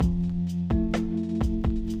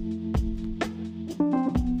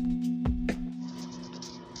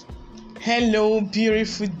Hello,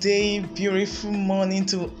 beautiful day, beautiful morning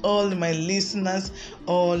to all my listeners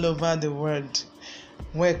all over the world.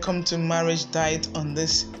 Welcome to Marriage Diet on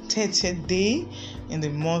this 30th day in the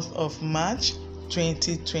month of March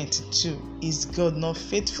 2022. Is God not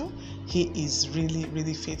faithful? He is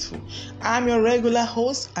really faithful. I'm your regular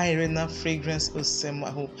host, Irena Fragrance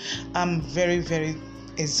Osemahu. I'm very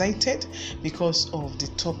excited because of the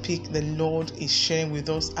topic the Lord is sharing with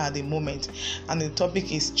us at the moment, and the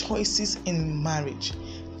topic is choices in marriage.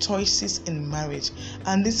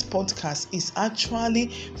 And this podcast is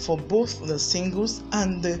actually for both the singles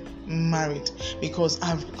and the married, because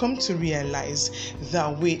I've come to realize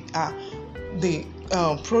that we are the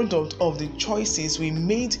product of the choices we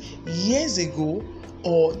made years ago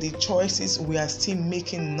or the choices we are still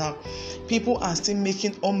making now. People are still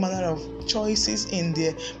making all manner of choices in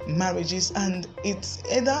their marriages, and it's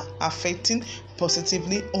either affecting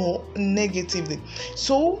positively or negatively.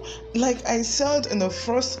 So, like I said in the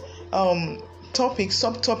first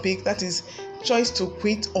subtopic, that is choice to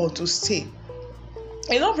quit or to stay.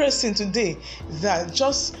 A lot of person today that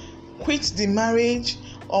just quit the marriage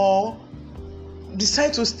or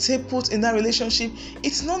decide to stay put in that relationship,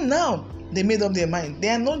 it's not now they made up their mind. They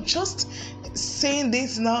are not just saying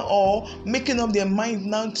this now or making up their mind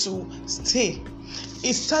now to stay.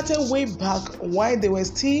 It started way back while they were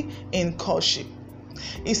still in courtship.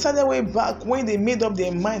 It started way back when they made up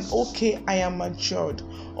their mind, okay, I am matured,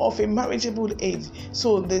 of a marriageable age.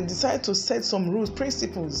 So they decided to set some rules,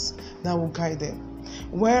 principles that will guide them,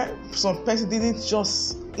 where some person didn't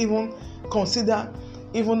just even consider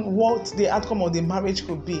even what the outcome of the marriage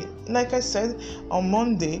could be. Like I said on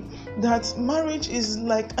Monday, that marriage is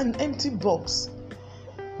like an empty box,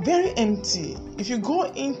 very empty. If you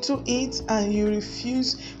go into it and you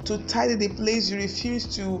refuse to tidy the place, you refuse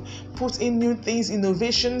to put in new things,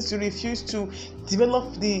 innovations, you refuse to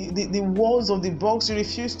develop the walls of the box, you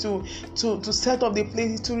refuse to set up the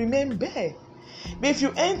place, to remain bare. But if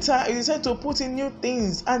you enter, you decide to put in new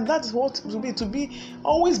things, and that's what it will be, to be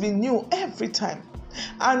always be new every time.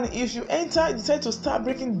 And if you enter, you decide to start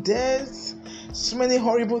breaking deaths, so many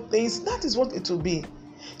horrible things, that is what it will be.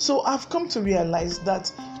 So I've come to realize that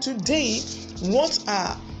today, what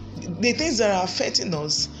are the things that are affecting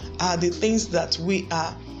us are the things that we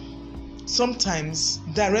are sometimes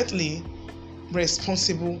directly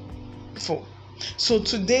responsible for. So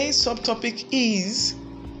today's subtopic is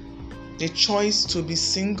the choice to be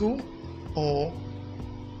single or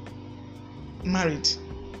married.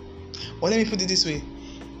 Well, let me put it this way: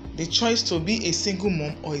 the choice to be a single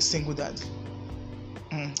mom or a single dad.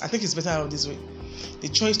 I think it's better out this way. The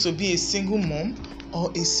choice to be a single mom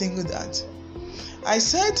or a single dad. I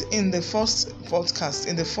said in the first podcast,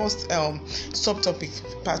 in the first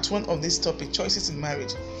subtopic, part 1 of this topic, choices in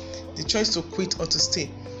marriage, the choice to quit or to stay,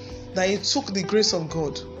 that it took the grace of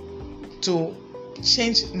God to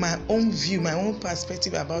change my own view, my own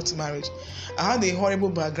perspective about marriage. I had a horrible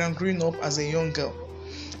background growing up as a young girl.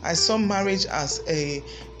 I saw marriage as I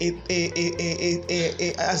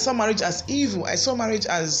saw marriage as evil. I saw marriage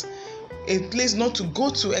as a place not to go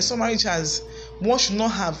to. I saw marriage as what should not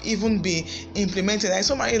have even been implemented. I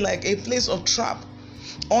saw marriage like a place of trap,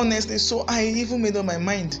 honestly. So I even made up my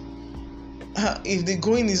mind. If the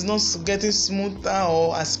going is not getting smoother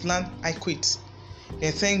or as planned, I quit.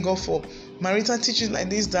 And thank God for marital teachings like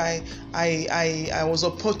this that I was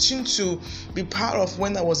opportune to be part of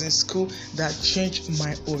when I was in school, that changed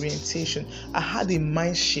my orientation. I had a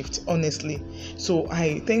mind shift, honestly. So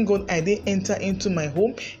I thank God I didn't enter into my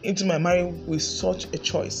home, into my marriage with such a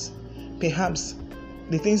choice. Perhaps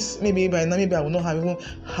the things, maybe by now, maybe I will not have even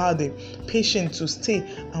had the patience to stay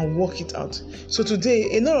and work it out. So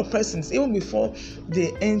today, a lot of persons, even before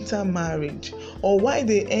they enter marriage or while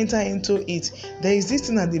they enter into it, there is this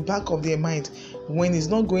thing at the back of their mind: when it's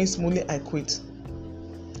not going smoothly, I quit.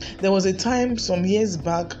 There was a time some years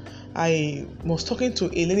back, I was talking to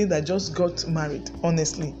a lady that just got married,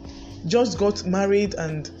 honestly. Just got married,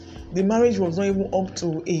 and the marriage was not even up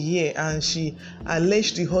to a year, and she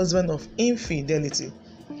alleged the husband of infidelity.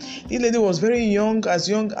 This lady was very young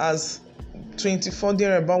as 24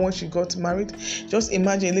 thereabout when she got married. Just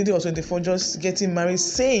imagine a lady of 24 just getting married,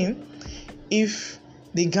 saying if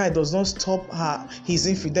the guy does not stop his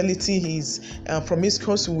infidelity, his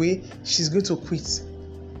promiscuous way, she's going to quit.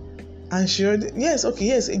 And she already, a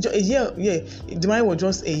year, the marriage was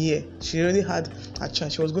just a year. She already had a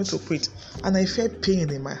chance. She was going to quit, and I felt pain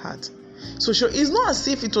in my heart. So it's not as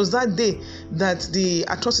if it was that day that the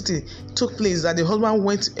atrocity took place, that the husband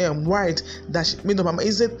went wild, that she made up her mind.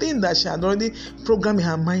 It's a thing that she had already programmed in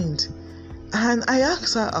her mind. And I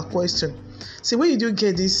asked her a question. Say, where did you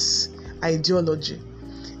get this ideology?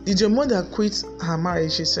 Did your mother quit her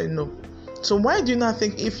marriage? She said no. So why do you not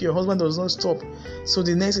think if your husband does not stop, so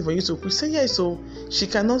the next thing for you to quit? Say yes, so she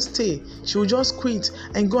cannot stay. She will just quit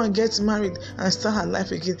and go and get married and start her life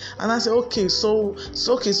again. And I said, okay, so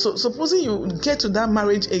supposing you get to that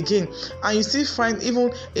marriage again and you still find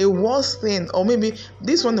even a worse thing, or maybe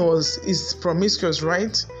this one is promiscuous,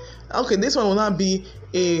 right? Okay, this one will not be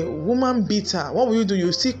a woman beater. What will you do?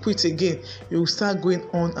 You still quit again. You will start going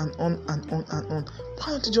on and on and on and on. Why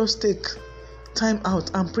don't you just take time out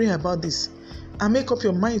and pray about this and make up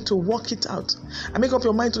your mind to work it out and make up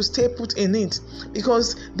your mind to stay put in it,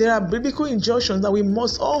 because there are biblical injunctions that we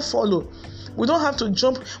must all follow. We don't have to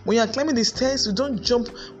jump when you are climbing the stairs. You don't jump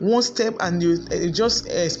one step and you just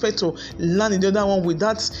expect to land in the other one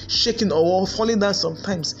without shaking or falling down.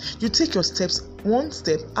 Sometimes you take your steps one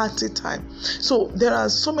step at a time. So there are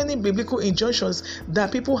so many biblical injunctions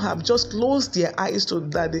that people have just closed their eyes to,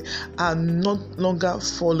 that they are not longer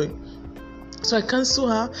following. So I cancel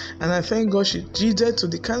her, and I thank God she yielded to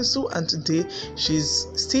the counsel, and today she's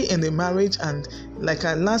still in the marriage, and like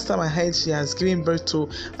last time I heard, she has given birth to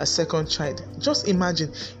a second child. Just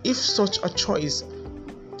imagine if such a choice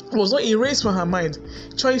was not erased from her mind,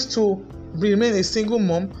 choice to remain a single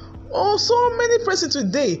mom. Oh, so many persons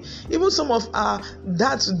today, even some of our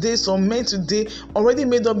dads today, some men today already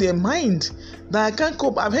made up their mind that I can't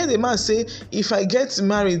cope. I've heard a man say, if I get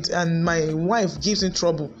married and my wife gives me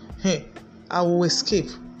trouble, I will escape.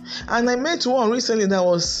 And I met one recently that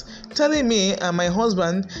was telling me and my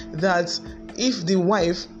husband that if the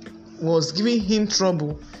wife was giving him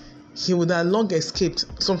trouble, he would have long escaped.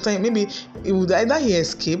 Sometimes maybe it would either he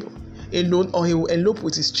escape alone or he will elope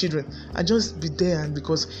with his children and just be there, and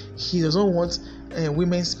because he doesn't want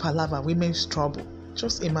women's palaver, women's trouble.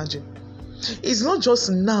 Just imagine. It's not just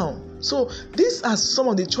now. So these are some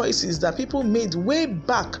of the choices that people made way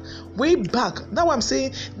back. That's why I'm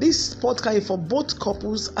saying this podcast is for both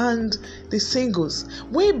couples and the singles.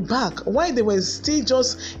 Way back, while they were still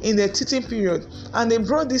just in their teething period, and they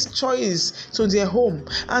brought this choice to their home.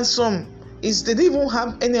 And some they didn't even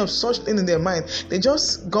have any of such thing in their mind. They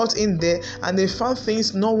just got in there and they found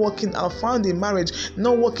things not working out, found the marriage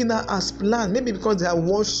not working out as planned. Maybe because they have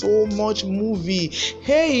watched so much movie.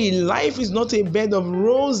 Hey, life is not a bed of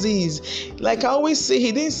roses. Like I always say,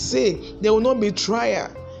 he didn't say there will not be trial.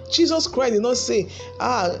 Jesus Christ did not say,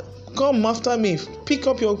 come after me, pick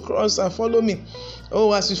up your cross and follow me.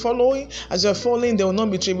 Oh, as you are following, there will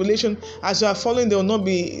not be tribulation. As you are following, there will not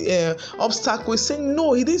be obstacles. Say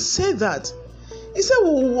no, he didn't say that. He said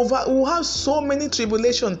we'll have so many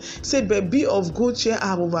tribulations. Say, but be of good cheer, I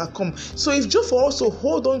have overcome. So if just for us to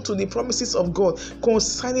hold on to the promises of God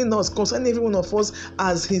concerning us, concerning every one of us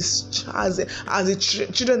as the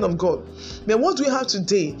children of God. But what do we have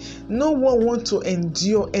today? No one wants to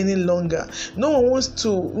endure any longer. No one wants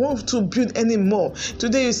to build anymore.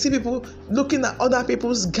 Today you see people looking at other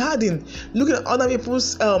people's garden, looking at other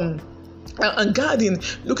people's and garden,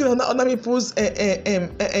 looking at other people's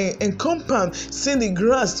compound, seeing the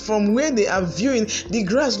grass from where they are viewing. The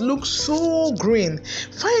grass looks so green.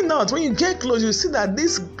 Find out when you get close, you see that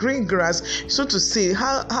this green grass, so to say,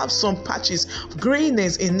 have some patches of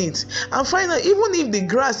greenness in it. And find out, even if the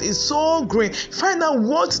grass is so green, find out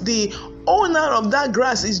what the owner of that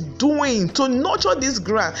grass is doing to nurture this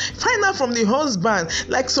grass. Find out from the husband.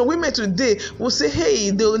 Like some women today will say,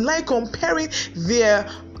 hey, they will like comparing their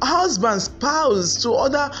husband's spouse to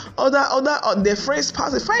other their friend's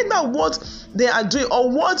spouse. Find out what they are doing, or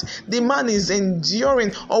what the man is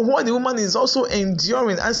enduring, or what the woman is also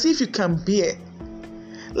enduring, and see if you can bear.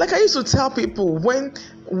 Like I used to tell people when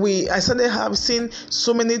I started seen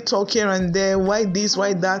so many talk here and there, why this,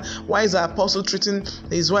 why that, why is the apostle treating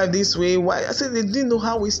his wife this way? Why? I said they didn't know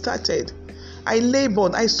how we started. I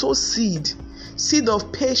labored, I sowed seed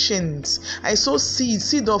of patience. I sow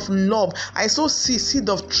seed of love. I sow seed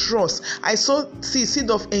of trust. I sow seed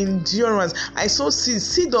of endurance. I sow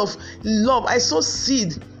seed of love. I sow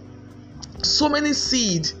so many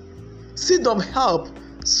seed of help,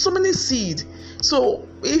 so many seed. So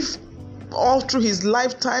if all through his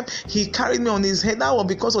lifetime he carried me on his head, that was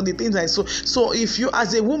because of the things I saw. So if you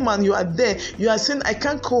as a woman, you are there, you are saying, I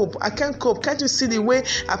can't cope. Can't you see the way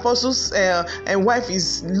apostle's wife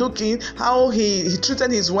is looking, how he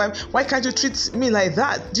treated his wife? Why can't you treat me like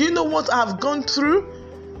that? Do you know what I've gone through?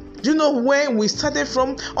 Do you know where we started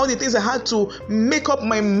from? All the things I had to make up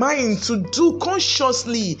my mind to do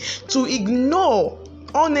consciously, to ignore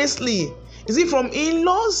honestly. Is it from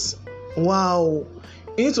in-laws? Wow.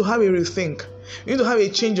 You need to have a rethink. You need to have a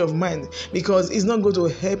change of mind, because it's not going to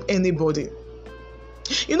help anybody.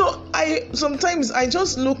 I sometimes I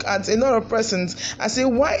just look at a lot of persons and say,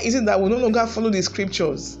 why is it that we no longer follow the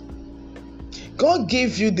scriptures? God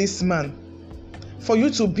gave you this man for you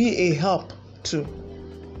to be a help to.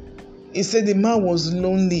 He said the man was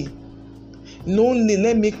lonely.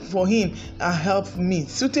 Let me for him a help meet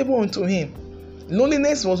suitable unto him.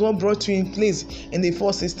 Loneliness was what brought you in place in the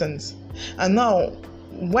first instance. And now,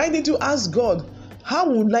 why did you ask God, how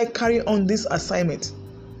would I carry on this assignment?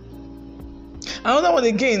 Another one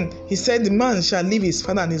again, he said, the man shall leave his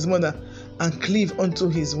father and his mother and cleave unto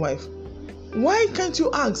his wife. Why can't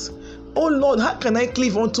you ask, oh Lord, how can I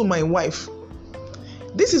cleave unto my wife?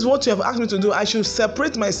 This is what you have asked me to do. I should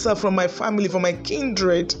separate myself from my family, from my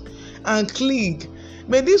kindred, and cleave.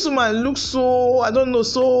 But this woman looks so,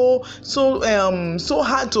 so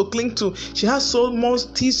hard to cling to. She has so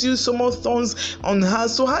much tissues, so much thorns on her.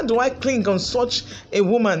 So how do I cling on such a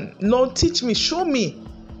woman? Lord, teach me, show me.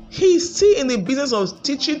 He is still in the business of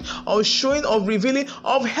teaching, of showing, of revealing,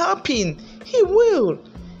 of helping. He will.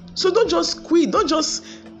 So don't just quit. Don't just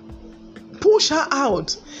push her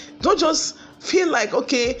out. Don't just feel like,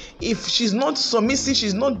 okay, if she's not submissive,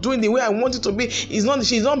 she's not doing the way I want it to be, she's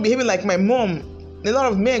not behaving like my mom. A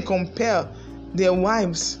lot of men compare their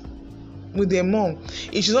wives with their mom.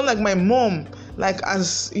 If she's not like my mom, like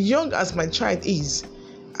as young as my child is,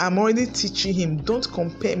 I'm already teaching him, don't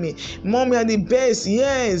compare me. Mom, you're the best.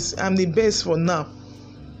 Yes, I'm the best for now.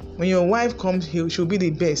 When your wife comes, she'll be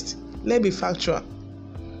the best. Let's be factual.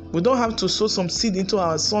 We don't have to sow some seed into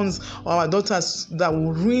our sons or our daughters that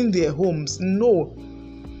will ruin their homes. No.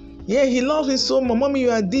 Yeah, he loves me so much. Mommy,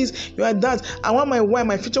 you are this, you are that. I want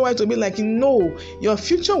my future wife to be like, no, your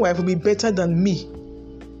future wife will be better than me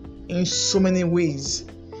in so many ways.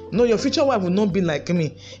 No, your future wife will not be like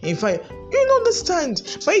me. In fact, you don't understand.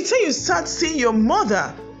 By the time you start seeing your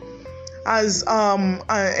mother as how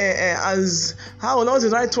what's the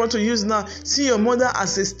right word to use now? See your mother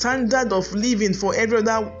as a standard of living for every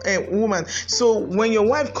other woman. So when your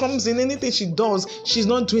wife comes in, anything she does, she's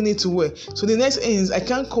not doing it well. So the next thing is, I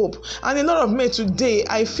can't cope. And a lot of men today,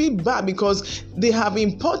 I feel bad because they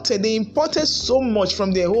imported so much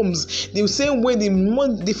from their homes. The same way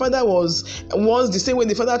the father was the same way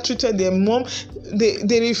the father treated their mom.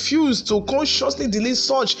 They refused to consciously delete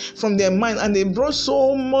such from their mind, and they brought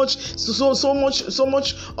so much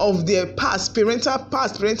of their parental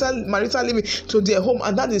marital living to their home,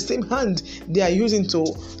 and that's the same hand they are using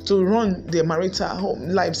to run their marital home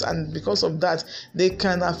lives. And because of that, they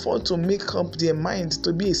can afford to make up their mind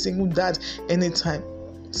to be a single dad anytime.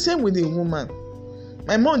 Same with the woman.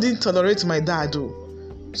 My mom didn't tolerate my dad,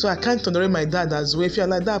 so I can't tolerate my dad as well. If you're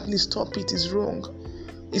like that, please stop it. It's wrong.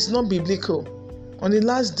 It's not biblical. On the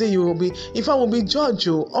last day, you will be judged,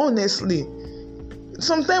 honestly.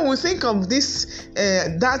 Sometimes we think of this,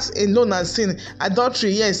 that alone as sin.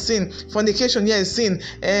 Adultery, yes, sin. Fornication, yes, sin.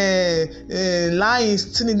 Lying,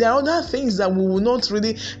 stealing. There are other things that we will not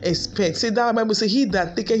really expect. See, that Bible says, he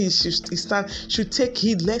that taketh his stand should take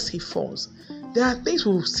heed lest he falls. There are things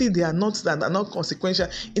we will see that are not consequential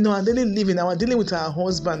in our daily living, our dealing with our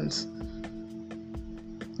husbands,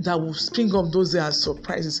 that will spring up those that are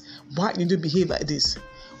surprises. Why did you behave like this?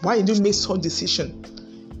 Why did you make such decision?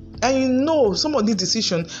 And some of these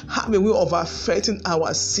decisions have a way of affecting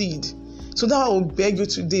our seed. So that I will beg you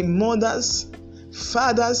today, mothers,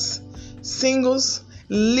 fathers, singles,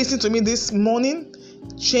 listen to me this morning.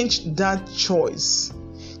 Change that choice.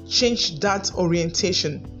 Change that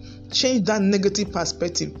orientation. Change that negative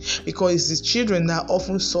perspective, because it's the children that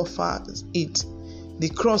often suffer it. The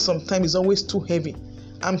cross sometimes is always too heavy.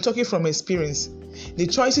 I'm talking from experience. The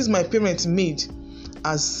choices my parents made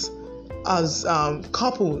as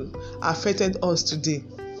couple affected us today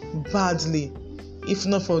badly, if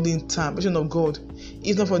not for the intervention of God,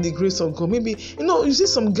 if not for the grace of God. Maybe you see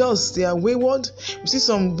some girls, they are wayward. You see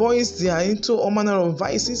some boys, they are into all manner of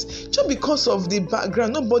vices just because of the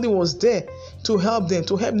background. Nobody was there to help them,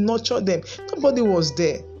 to help nurture them. Nobody was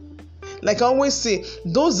there. Like I always say,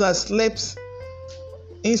 those that slept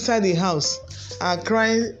inside the house are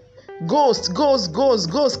crying, ghosts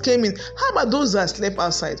came in. How about those that slept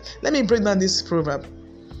outside? Let me break down this proverb.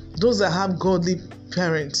 Those that have godly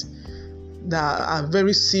parents that are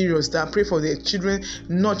very serious, that pray for their children,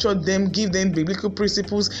 nurture them, give them biblical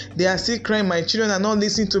principles, they are still crying, my children are not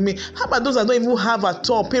listening to me. How about those that don't even have at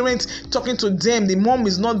all? Parents talking to them, the mom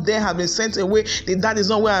is not there, have been sent away, the dad is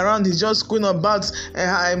nowhere around, he's just going about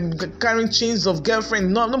carrying chains of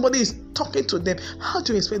girlfriend. Nobody is talking to them. How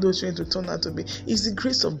do you expect those children to turn out to be? It's the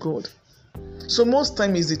grace of God. So most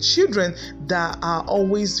time it's the children that are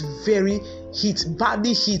always very hit,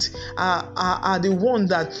 badly hit, are the one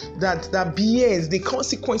that bears the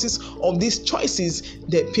consequences of these choices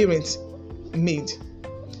their parents made.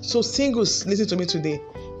 So singles, listen to me today.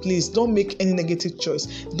 Please don't make any negative choice.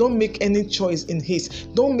 Don't make any choice in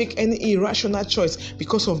haste. Don't make any irrational choice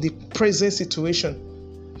because of the present situation.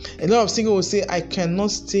 A lot of singles will say, I cannot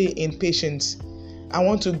stay in patience. I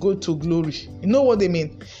want to go to glory. You know what they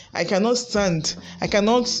mean? I cannot start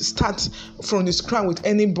from the scratch with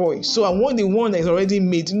any boy. So I want the one that is already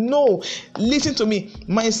made. No, listen to me.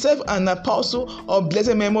 Myself and Apostle of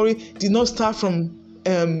blessed memory did not start from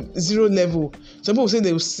zero level. Some people say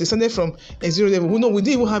they started from a zero level. No, we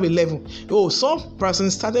didn't even have a level. Oh, some person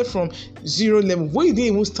started from zero level. We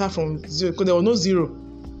didn't even start from zero because there was no zero.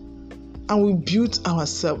 And we built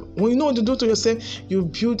ourselves. When you know what to do to yourself, you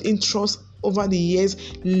build in trust over the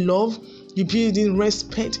years, love, you build in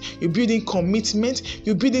respect, you build in commitment,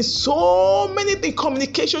 you build in so many things,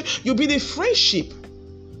 communication, you build in friendship.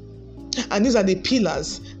 And these are the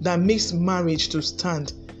pillars that makes marriage to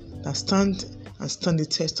stand the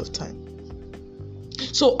test of time.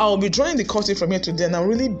 So I'll be drawing the curtain from here today, and I'll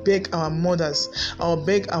really beg our mothers, I'll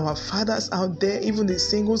beg our fathers out there, even the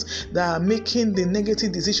singles that are making the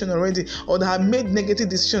negative decision already, or that have made negative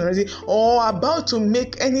decision already, or about to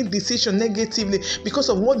make any decision negatively because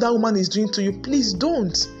of what that woman is doing to you. Please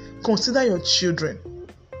don't. Consider your children.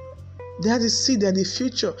 They are the seed, they are the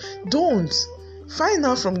future. Don't. Find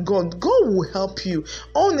out from God. God will help you.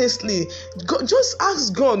 Honestly, God, just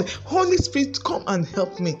ask God, Holy Spirit, come and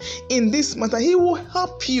help me in this matter. He will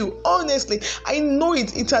help you. Honestly, I know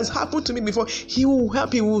it. It has happened to me before. He will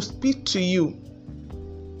help. He will speak to you.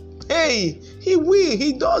 Hey, He will.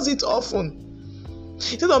 He does it often.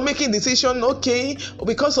 Instead of making decision, okay,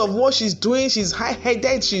 because of what she's doing, she's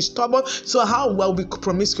high-headed, she's stubborn, so how will we be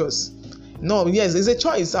promiscuous? No, yes, it's a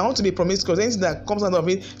choice. I want to be promiscuous. Anything that comes out of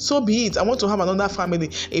it, so be it. I want to have another family,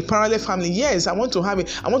 a parallel family. Yes, I want to have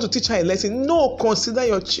it. I want to teach her a lesson. No, consider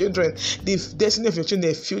your children, the destiny of your children,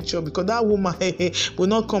 their future, because that woman will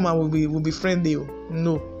not come and will be friendly.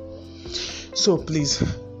 No. So please,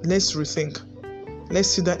 let's rethink. Let's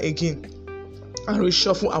sit down again and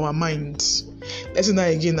reshuffle our minds. Let's sit down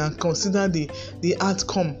again and consider the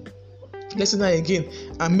outcome. Let's sit down again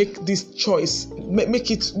and make this choice. Make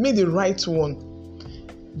the right one.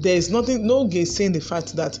 There is no gainsaying the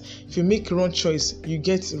fact that if you make wrong choice, you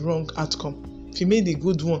get wrong outcome. If you made the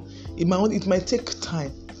good one, it might take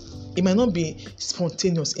time. It might not be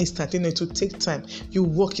spontaneous, instantaneous. It will take time. You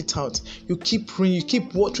work it out. You keep praying. You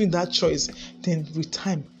keep watering that choice. Then with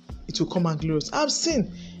time, it will come out glorious. I've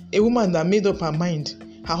seen a woman that made up her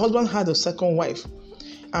mind. Her husband had a second wife,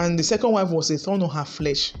 and the second wife was a thorn on her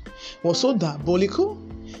flesh. Was so diabolical,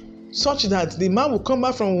 such that the man will come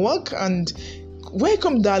back from work and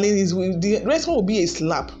welcome, darling. The rest will be a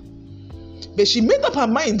slap. But she made up her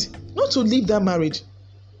mind not to leave that marriage.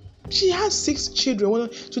 She has 6 children.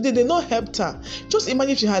 Today they not helped her. Just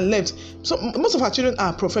imagine if she had left. So most of her children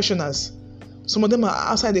are professionals. Some of them are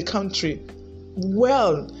outside the country,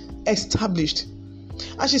 well established.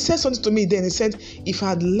 And she said something to me then. He said, if I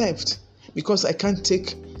had left because I can't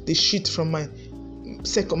take the shit from my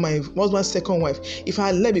husband's second wife, if I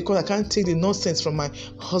had left because I can't take the nonsense from my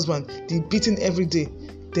husband, the beating every day,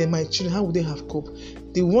 then my children, how would they have coped?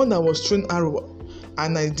 The one that was thrown arrow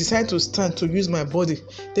and I decided to stand to use my body,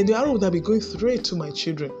 then the arrow would have been going straight to my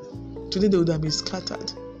children. Today they would have been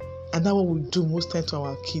scattered. And that's what we do most time to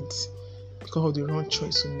our kids because of the wrong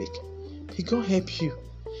choice we make. May God help you.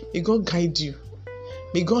 May God guide you.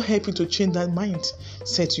 May God help you to change that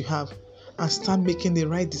mindset you have and start making the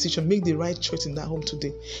right decision. Make the right choice in that home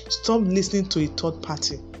today. Stop listening to a third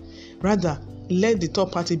party. Rather, let the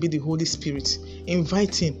third party be the Holy Spirit.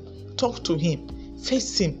 Invite him. Talk to him.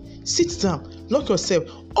 Face him. Sit down. Lock yourself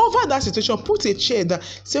over that situation. Put a chair down.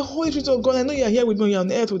 Say, Holy Spirit of God, I know you are here with me. You are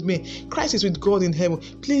on earth with me. Christ is with God in heaven.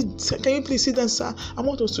 Please, can you please sit down, sir? I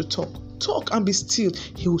want us to talk. Talk and be still.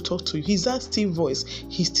 He will talk to you. He's that still voice.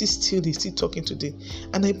 He's still talking today.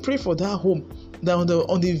 And I pray for that home that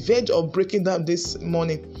on the verge of breaking down this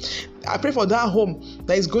morning. I pray for that home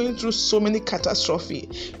that is going through so many catastrophe.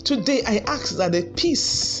 Today I ask that the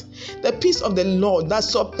peace of the Lord that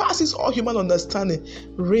surpasses all human understanding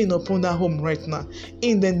reign upon that home right now.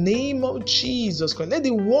 In the name of Jesus Christ. Let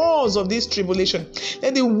the walls of this tribulation,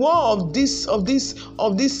 let the wall of this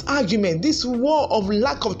argument, this wall of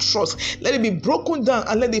lack of trust, let it be broken down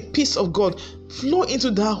and let the peace of God flow into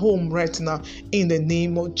that home right now in the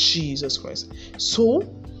name of Jesus Christ. So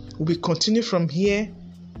we continue from here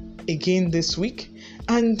again this week,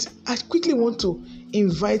 and I quickly want to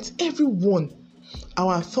invite everyone.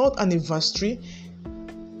 Our 3rd anniversary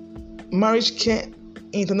marriage care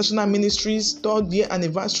International Ministries 3rd year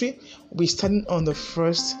anniversary will be starting on the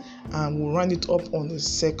 1st and we'll round it up on the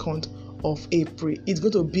 2nd of April. It's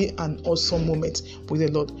going to be an awesome moment with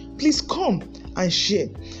the Lord. Please come and share.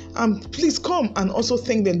 And please come and also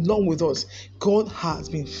thank the Lord with us. God has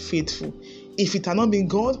been faithful. If it had not been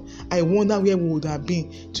God, I wonder where we would have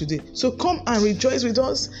been today. So come and rejoice with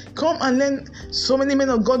us. Come and learn. So many men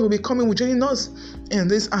of God will be coming with joining us in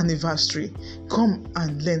this anniversary. Come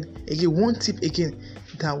and learn again. One tip again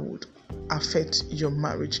that would affect your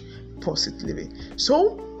marriage positively.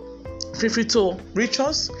 So feel free to reach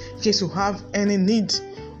us in case you have any need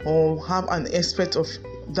or have an aspect of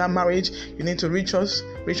that marriage. You need to reach us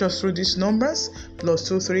through these numbers: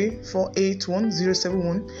 +23 481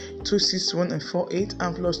 071 261 and 48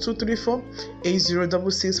 and +234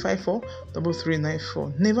 806654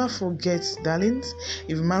 3394. Never forget, darlings,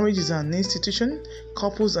 if marriage is an institution,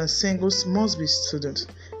 couples and singles must be students.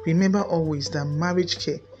 Remember always that marriage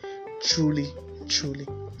care truly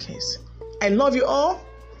cares. I love you all.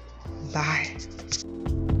 Bye.